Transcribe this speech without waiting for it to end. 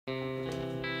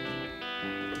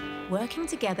Working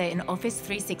together in Office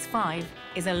 365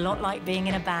 is a lot like being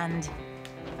in a band.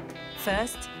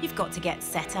 First, you've got to get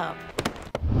set up.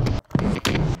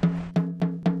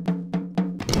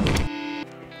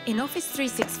 In Office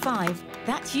 365,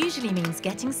 that usually means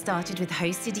getting started with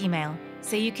hosted email,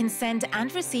 so you can send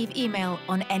and receive email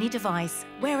on any device,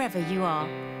 wherever you are.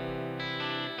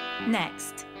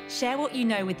 Next, share what you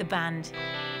know with the band.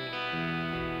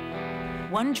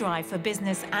 OneDrive for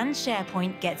Business and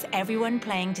SharePoint gets everyone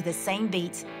playing to the same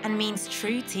beat and means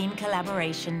true team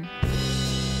collaboration.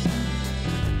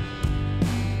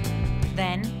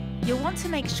 Then, you'll want to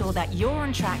make sure that you're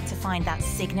on track to find that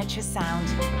signature sound.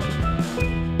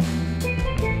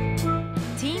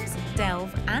 Teams,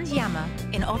 Delve and Yammer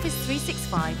in Office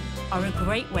 365 are a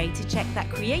great way to check that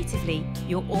creatively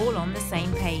you're all on the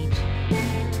same page.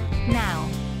 Now,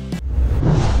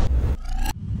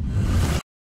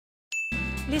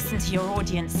 listen to your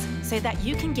audience so that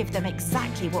you can give them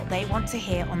exactly what they want to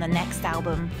hear on the next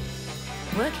album.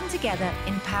 Working together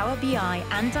in Power BI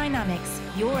and Dynamics,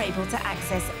 you're able to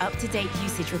access up-to-date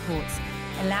usage reports,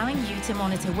 allowing you to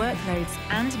monitor workloads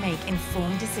and make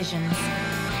informed decisions.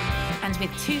 And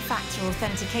with two-factor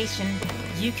authentication,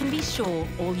 you can be sure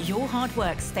all your hard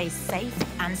work stays safe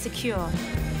and secure.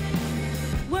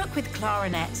 Work with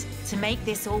Claranet to make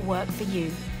this all work for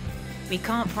you. We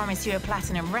can't promise you a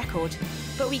platinum record,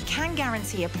 but we can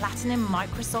guarantee a platinum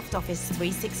Microsoft Office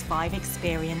 365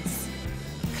 experience.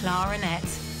 Claranet,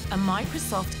 a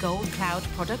Microsoft Gold Cloud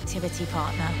productivity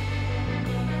partner.